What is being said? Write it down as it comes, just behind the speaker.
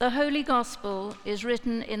The Holy Gospel is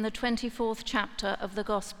written in the 24th chapter of the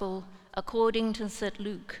Gospel according to St.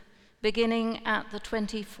 Luke, beginning at the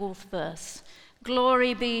 24th verse.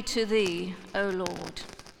 Glory be to thee, O Lord.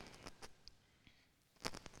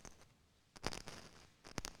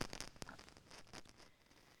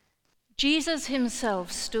 Jesus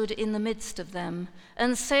himself stood in the midst of them,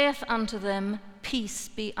 and saith unto them, Peace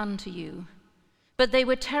be unto you. But they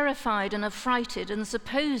were terrified and affrighted, and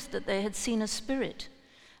supposed that they had seen a spirit.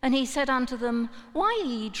 And he said unto them, Why are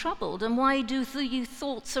ye troubled, and why do ye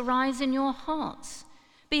thoughts arise in your hearts?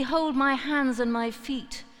 Behold my hands and my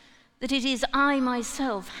feet, that it is I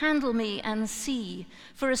myself. Handle me and see,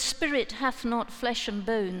 for a spirit hath not flesh and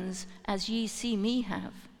bones, as ye see me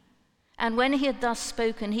have. And when he had thus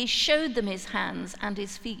spoken, he showed them his hands and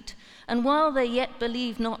his feet. And while they yet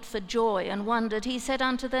believed not for joy and wondered, he said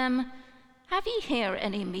unto them, Have ye here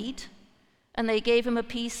any meat? And they gave him a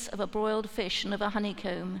piece of a broiled fish and of a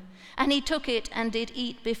honeycomb. And he took it and did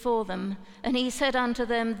eat before them. And he said unto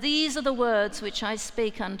them, These are the words which I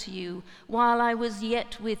spake unto you, while I was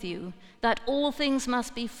yet with you, that all things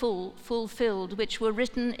must be fulfilled, which were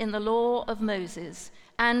written in the law of Moses,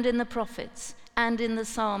 and in the prophets, and in the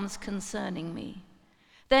Psalms concerning me.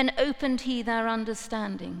 Then opened he their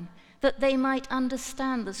understanding, that they might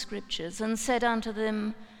understand the Scriptures, and said unto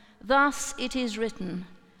them, Thus it is written,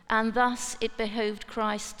 and thus it behoved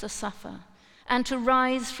Christ to suffer, and to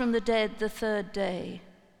rise from the dead the third day,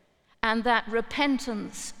 and that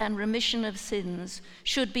repentance and remission of sins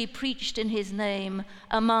should be preached in his name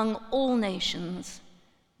among all nations,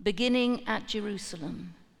 beginning at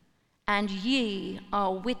Jerusalem. And ye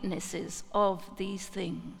are witnesses of these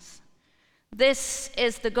things. This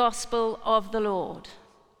is the gospel of the Lord.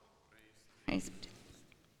 Praise be.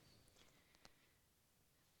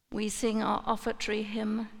 We sing our offertory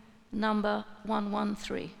hymn, number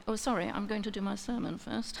 113. Oh, sorry, I'm going to do my sermon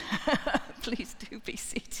first. Please do be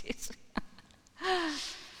seated.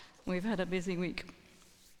 We've had a busy week.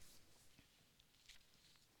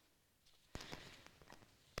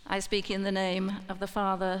 I speak in the name of the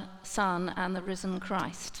Father, Son, and the risen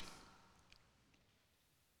Christ.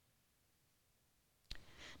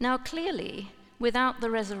 Now, clearly, without the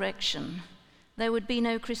resurrection, there would be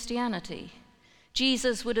no Christianity.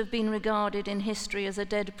 Jesus would have been regarded in history as a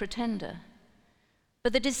dead pretender.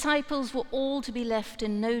 But the disciples were all to be left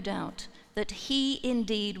in no doubt that he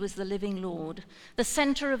indeed was the living Lord, the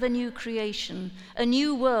center of a new creation, a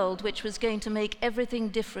new world which was going to make everything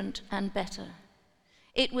different and better.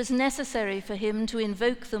 It was necessary for him to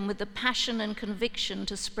invoke them with the passion and conviction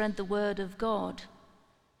to spread the word of God.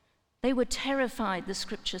 They were terrified, the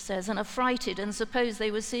scripture says, and affrighted, and supposed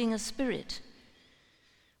they were seeing a spirit.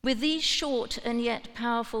 With these short and yet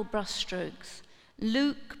powerful brushstrokes,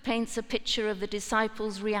 Luke paints a picture of the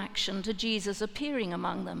disciples' reaction to Jesus appearing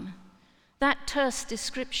among them. That terse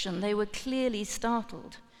description, they were clearly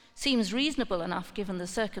startled, seems reasonable enough given the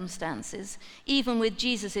circumstances, even with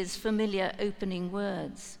Jesus' familiar opening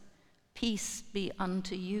words, Peace be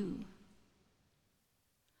unto you.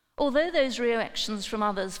 Although those reactions from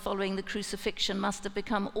others following the crucifixion must have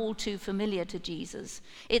become all too familiar to Jesus,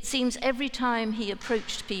 it seems every time he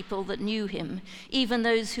approached people that knew him, even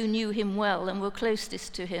those who knew him well and were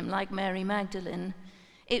closest to him, like Mary Magdalene,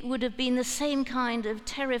 it would have been the same kind of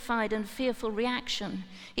terrified and fearful reaction,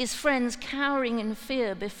 his friends cowering in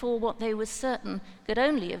fear before what they were certain could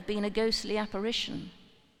only have been a ghostly apparition.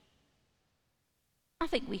 I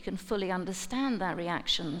think we can fully understand their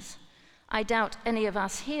reactions. I doubt any of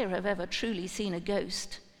us here have ever truly seen a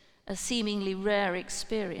ghost, a seemingly rare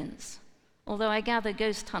experience, although I gather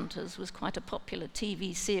Ghost Hunters was quite a popular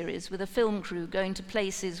TV series with a film crew going to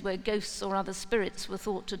places where ghosts or other spirits were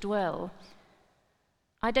thought to dwell.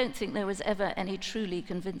 I don't think there was ever any truly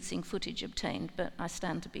convincing footage obtained, but I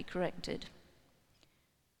stand to be corrected.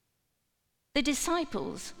 The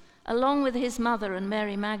disciples, along with his mother and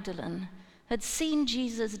Mary Magdalene, had seen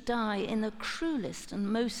Jesus die in the cruelest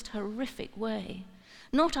and most horrific way.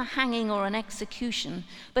 Not a hanging or an execution,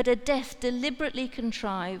 but a death deliberately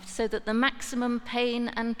contrived so that the maximum pain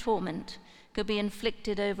and torment could be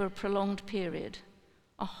inflicted over a prolonged period.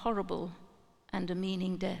 A horrible and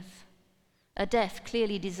demeaning death. A death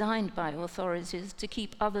clearly designed by authorities to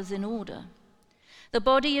keep others in order. The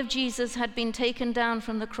body of Jesus had been taken down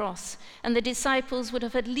from the cross, and the disciples would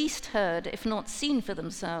have at least heard, if not seen for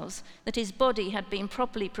themselves, that his body had been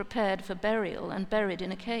properly prepared for burial and buried in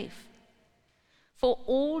a cave. For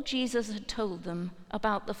all Jesus had told them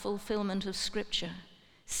about the fulfillment of Scripture,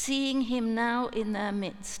 seeing him now in their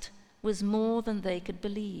midst was more than they could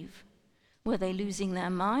believe. Were they losing their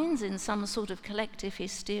minds in some sort of collective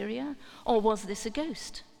hysteria, or was this a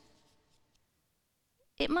ghost?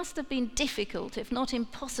 It must have been difficult, if not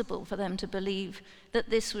impossible, for them to believe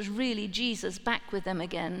that this was really Jesus back with them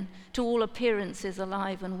again, to all appearances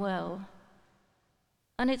alive and well.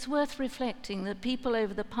 And it's worth reflecting that people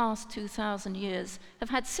over the past 2,000 years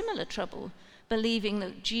have had similar trouble believing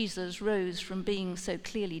that Jesus rose from being so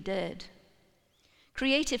clearly dead.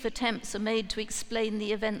 Creative attempts are made to explain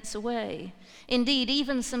the events away. Indeed,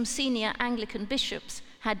 even some senior Anglican bishops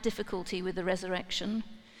had difficulty with the resurrection.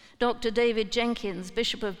 Dr. David Jenkins,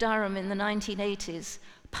 Bishop of Durham in the 1980s,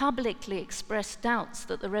 publicly expressed doubts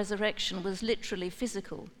that the resurrection was literally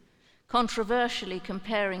physical, controversially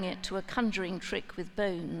comparing it to a conjuring trick with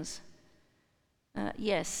bones.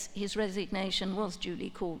 Yes, his resignation was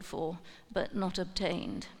duly called for, but not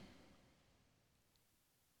obtained.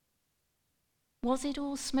 Was it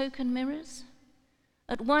all smoke and mirrors?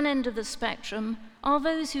 At one end of the spectrum are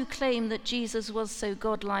those who claim that Jesus was so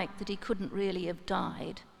godlike that he couldn't really have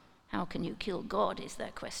died. How can you kill God, is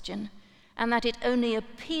their question, and that it only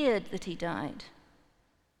appeared that he died.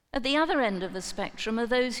 At the other end of the spectrum are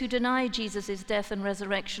those who deny Jesus' death and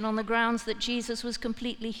resurrection on the grounds that Jesus was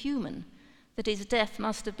completely human, that his death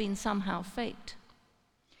must have been somehow faked.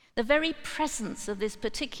 The very presence of this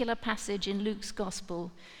particular passage in Luke's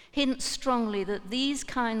Gospel hints strongly that these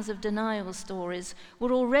kinds of denial stories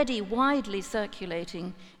were already widely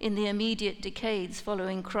circulating in the immediate decades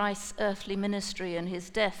following Christ's earthly ministry and his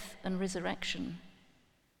death and resurrection.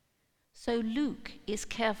 So Luke is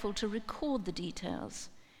careful to record the details,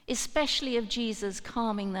 especially of Jesus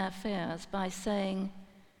calming their fears by saying,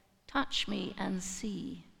 "Touch me and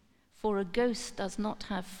see, for a ghost does not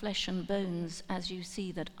have flesh and bones as you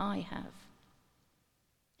see that I have."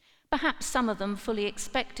 Perhaps some of them fully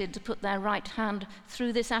expected to put their right hand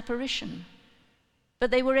through this apparition,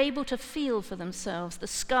 but they were able to feel for themselves the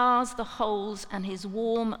scars, the holes, and his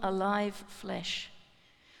warm, alive flesh.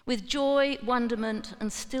 With joy, wonderment,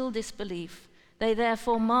 and still disbelief, they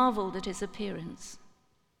therefore marveled at his appearance.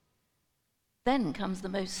 Then comes the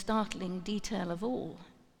most startling detail of all.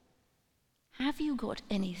 "Have you got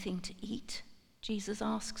anything to eat?" Jesus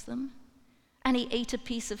asks them. And he ate a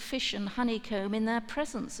piece of fish and honeycomb in their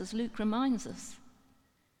presence, as Luke reminds us.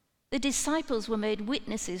 The disciples were made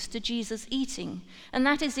witnesses to Jesus eating, and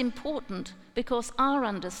that is important because our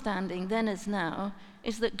understanding, then as now,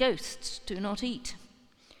 is that ghosts do not eat.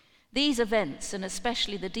 These events, and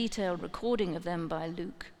especially the detailed recording of them by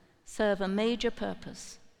Luke, serve a major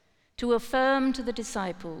purpose: to affirm to the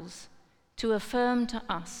disciples, to affirm to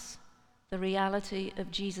us, the reality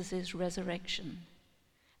of Jesus' resurrection.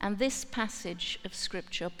 And this passage of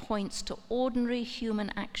Scripture points to ordinary human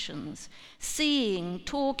actions: seeing,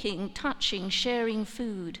 talking, touching, sharing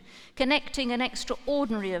food, connecting an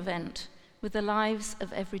extraordinary event with the lives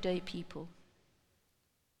of everyday people.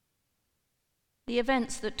 The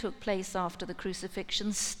events that took place after the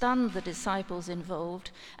crucifixion stunned the disciples involved,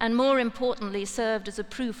 and more importantly served as a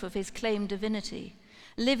proof of his claimed divinity,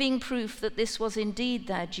 living proof that this was indeed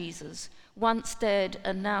their Jesus, once dead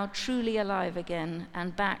and now truly alive again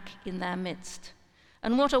and back in their midst.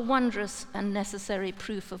 And what a wondrous and necessary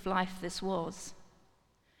proof of life this was.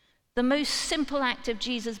 The most simple act of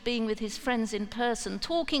Jesus being with his friends in person,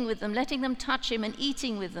 talking with them, letting them touch him and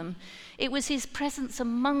eating with them, it was his presence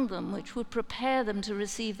among them which would prepare them to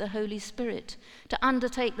receive the Holy Spirit, to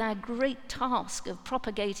undertake their great task of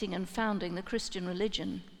propagating and founding the Christian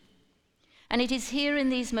religion. And it is here in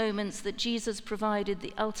these moments that Jesus provided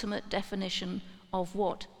the ultimate definition of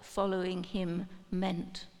what following him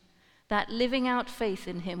meant. That living out faith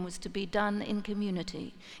in him was to be done in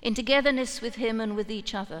community, in togetherness with him and with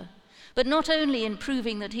each other. But not only in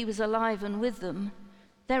proving that he was alive and with them,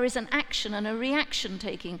 there is an action and a reaction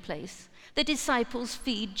taking place. The disciples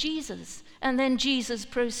feed Jesus, and then Jesus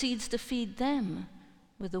proceeds to feed them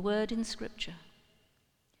with the word in Scripture.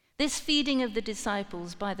 This feeding of the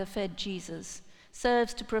disciples by the fed Jesus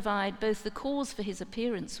serves to provide both the cause for his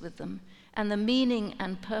appearance with them and the meaning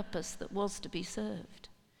and purpose that was to be served.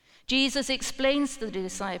 Jesus explains to the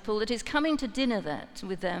disciple that his coming to dinner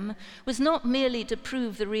with them was not merely to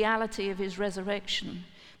prove the reality of his resurrection,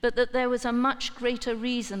 but that there was a much greater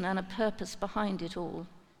reason and a purpose behind it all,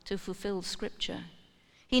 to fulfill Scripture.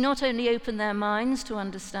 He not only opened their minds to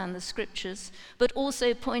understand the Scriptures, but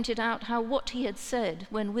also pointed out how what he had said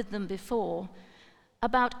when with them before,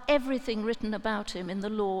 about everything written about him in the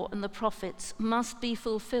law and the prophets, must be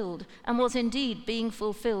fulfilled, and was indeed being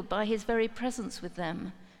fulfilled by his very presence with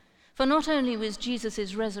them. For not only was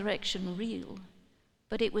Jesus' resurrection real,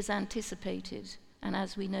 but it was anticipated, and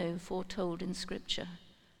as we know, foretold in Scripture.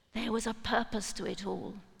 There was a purpose to it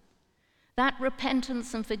all. That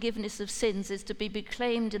repentance and forgiveness of sins is to be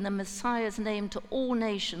proclaimed in the Messiah's name to all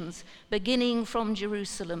nations, beginning from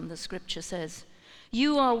Jerusalem, the scripture says.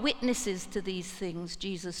 You are witnesses to these things,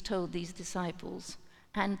 Jesus told these disciples,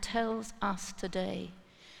 and tells us today.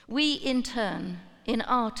 We, in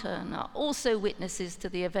our turn, are also witnesses to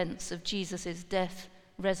the events of Jesus' death,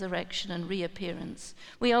 resurrection, and reappearance.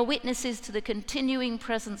 We are witnesses to the continuing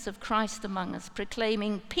presence of Christ among us,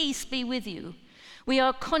 proclaiming, peace be with you. We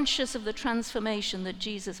are conscious of the transformation that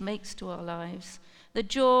Jesus makes to our lives, the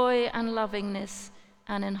joy and lovingness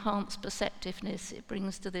and enhanced perceptiveness it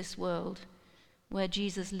brings to this world where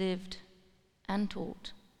Jesus lived and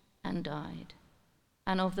taught and died,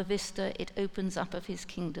 and of the vista it opens up of his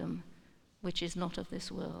kingdom, which is not of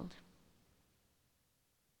this world.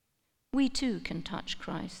 We too can touch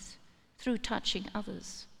Christ through touching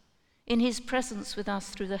others. In his presence with us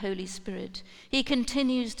through the Holy Spirit, he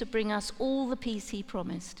continues to bring us all the peace he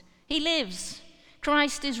promised. He lives.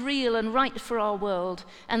 Christ is real and right for our world,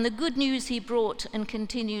 and the good news he brought and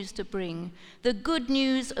continues to bring, the good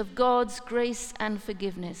news of God's grace and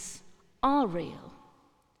forgiveness, are real.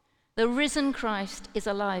 The risen Christ is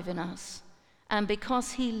alive in us, and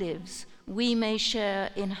because he lives, we may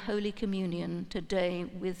share in Holy Communion today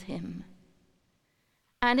with him.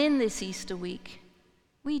 And in this Easter week,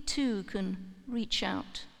 we too can reach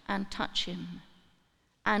out and touch him,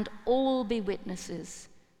 and all be witnesses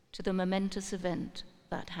to the momentous event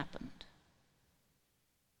that happened.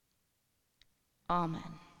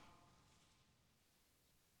 Amen.